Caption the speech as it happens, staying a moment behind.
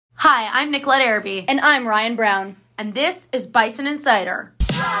Hi, I'm Nicolette Araby. And I'm Ryan Brown. And this is Bison Insider.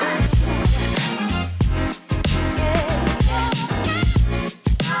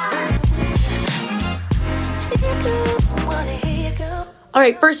 All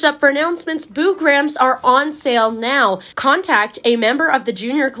right, first up for announcements, Boo Grams are on sale now. Contact a member of the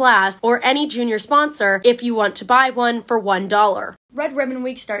junior class or any junior sponsor if you want to buy one for $1. Red Ribbon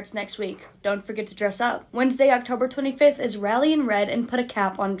Week starts next week. Don't forget to dress up. Wednesday, October 25th is Rally in Red and Put a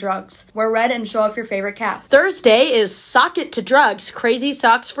Cap on Drugs. Wear red and show off your favorite cap. Thursday is Sock It to Drugs, crazy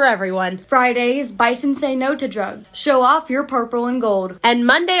socks for everyone. Friday is Bison Say No to Drugs. Show off your purple and gold. And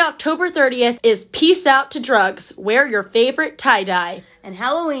Monday, October 30th is Peace Out to Drugs. Wear your favorite tie-dye. And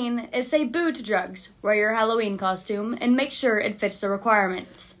Halloween is Say Boo to Drugs. Wear your Halloween costume and make sure it fits the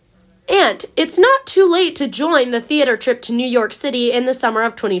requirements. And it's not too late to join the theater trip to New York City in the summer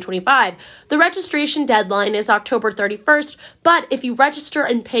of 2025. The registration deadline is October 31st, but if you register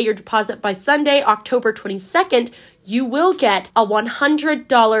and pay your deposit by Sunday, October 22nd, you will get a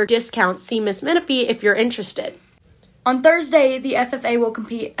 $100 discount. See Miss Menifee if you're interested. On Thursday, the FFA will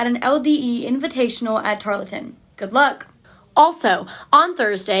compete at an LDE Invitational at Tarleton. Good luck! Also, on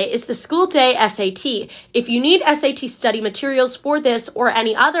Thursday is the school day SAT. If you need SAT study materials for this or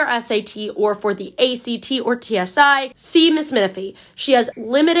any other SAT or for the ACT or TSI, see Miss Menifee. She has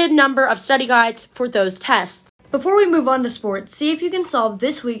limited number of study guides for those tests. Before we move on to sports, see if you can solve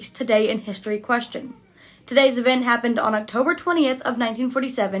this week's Today in History question. Today's event happened on October 20th of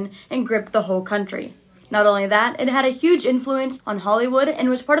 1947 and gripped the whole country. Not only that, it had a huge influence on Hollywood and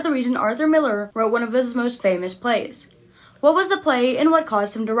was part of the reason Arthur Miller wrote one of his most famous plays. What was the play and what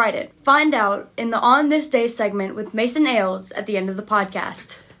caused him to write it? Find out in the On This Day segment with Mason Ailes at the end of the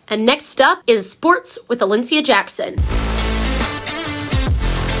podcast. And next up is sports with Alencia Jackson.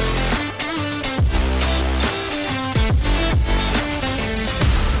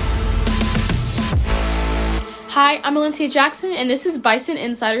 Hi, I'm Alencia Jackson, and this is Bison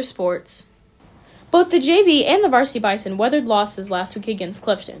Insider Sports. Both the JV and the varsity Bison weathered losses last week against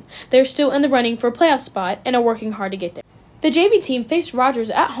Clifton. They're still in the running for a playoff spot and are working hard to get there. The JV team faced Rogers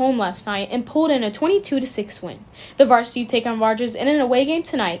at home last night and pulled in a 22-6 win. The varsity take on Rogers in an away game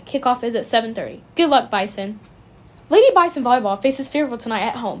tonight. Kickoff is at 7:30. Good luck, Bison. Lady Bison Volleyball faces Fairville tonight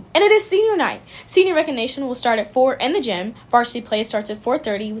at home, and it is senior night. Senior recognition will start at 4 in the gym. Varsity play starts at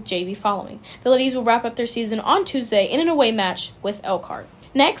 4:30 with JV following. The ladies will wrap up their season on Tuesday in an away match with Elkhart.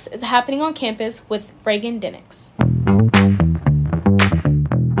 Next is happening on campus with Reagan Denix.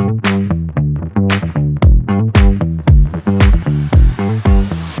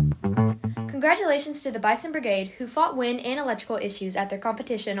 Congratulations to the Bison Brigade, who fought wind and electrical issues at their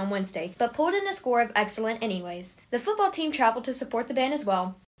competition on Wednesday, but pulled in a score of excellent anyways. The football team traveled to support the band as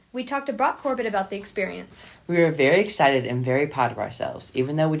well. We talked to Brock Corbett about the experience. We were very excited and very proud of ourselves.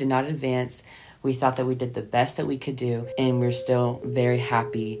 Even though we did not advance, we thought that we did the best that we could do, and we're still very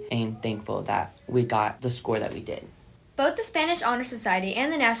happy and thankful that we got the score that we did. Both the Spanish Honor Society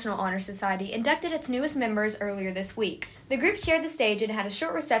and the National Honor Society inducted its newest members earlier this week. The group shared the stage and had a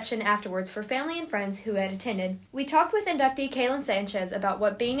short reception afterwards for family and friends who had attended. We talked with inductee Kaylin Sanchez about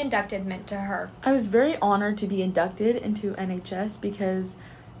what being inducted meant to her. I was very honored to be inducted into NHS because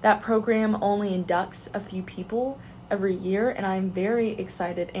that program only inducts a few people every year, and I'm very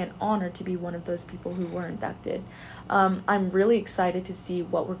excited and honored to be one of those people who were inducted. I'm really excited to see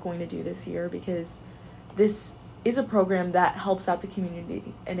what we're going to do this year because this is a program that helps out the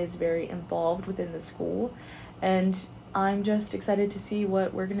community and is very involved within the school, and I'm just excited to see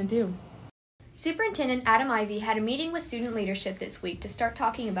what we're going to do. Superintendent Adam Ivey had a meeting with student leadership this week to start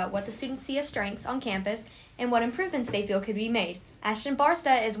talking about what the students see as strengths on campus and what improvements they feel could be made. Ashton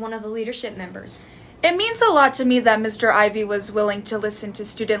Barsta is one of the leadership members. It means a lot to me that Mr. Ivey was willing to listen to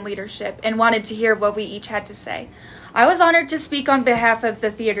student leadership and wanted to hear what we each had to say. I was honored to speak on behalf of the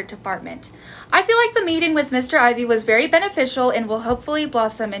theater department. I feel like the meeting with Mr. Ivey was very beneficial and will hopefully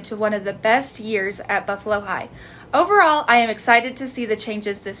blossom into one of the best years at Buffalo High. Overall, I am excited to see the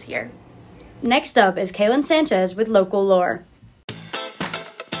changes this year. Next up is Kaylin Sanchez with Local Lore.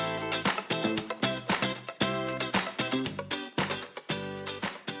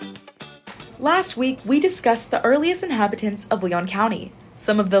 Last week, we discussed the earliest inhabitants of Leon County.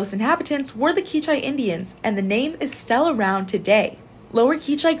 Some of those inhabitants were the Keachai Indians, and the name is still around today. Lower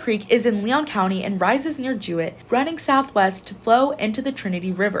Keachai Creek is in Leon County and rises near Jewett, running southwest to flow into the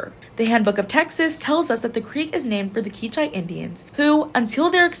Trinity River. The Handbook of Texas tells us that the creek is named for the Keachai Indians, who,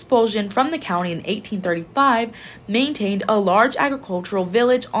 until their expulsion from the county in 1835, maintained a large agricultural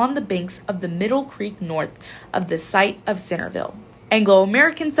village on the banks of the Middle Creek north of the site of Centerville.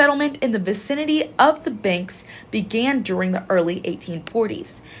 Anglo-American settlement in the vicinity of the banks began during the early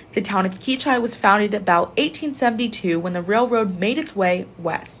 1840s. The town of Keachai was founded about 1872 when the railroad made its way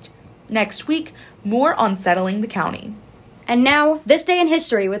west. Next week, more on settling the county. And now, This Day in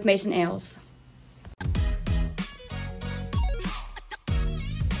History with Mason Ailes.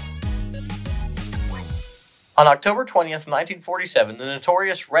 On October 20th, 1947, the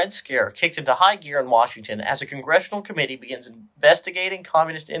notorious Red Scare kicked into high gear in Washington as a congressional committee begins investigating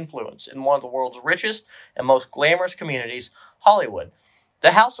communist influence in one of the world's richest and most glamorous communities, Hollywood.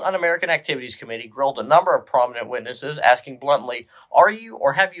 The House Un-American Activities Committee grilled a number of prominent witnesses, asking bluntly, "Are you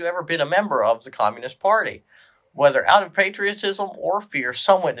or have you ever been a member of the Communist Party?" Whether out of patriotism or fear,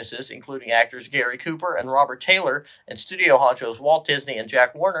 some witnesses, including actors Gary Cooper and Robert Taylor and studio honchos Walt Disney and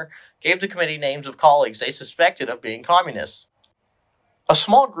Jack Warner, gave the committee names of colleagues they suspected of being communists. A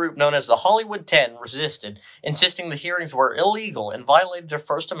small group known as the Hollywood 10 resisted, insisting the hearings were illegal and violated their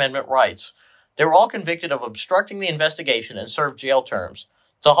First Amendment rights. They were all convicted of obstructing the investigation and served jail terms.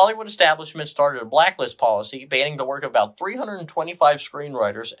 The Hollywood establishment started a blacklist policy banning the work of about 325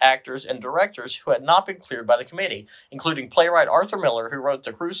 screenwriters, actors, and directors who had not been cleared by the committee, including playwright Arthur Miller, who wrote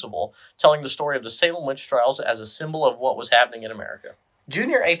The Crucible, telling the story of the Salem witch trials as a symbol of what was happening in America.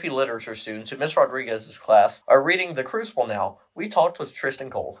 Junior AP Literature students in Miss Rodriguez's class are reading The Crucible now. We talked with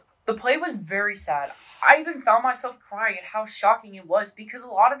Tristan Cole. The play was very sad. I even found myself crying at how shocking it was because a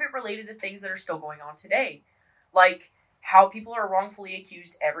lot of it related to things that are still going on today, like how people are wrongfully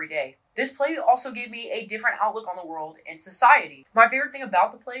accused every day. This play also gave me a different outlook on the world and society. My favorite thing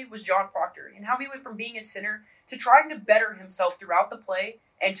about the play was John Proctor and how he went from being a sinner to trying to better himself throughout the play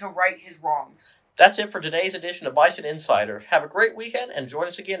and to right his wrongs. That's it for today's edition of Bison Insider. Have a great weekend and join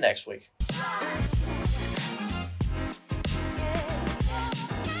us again next week.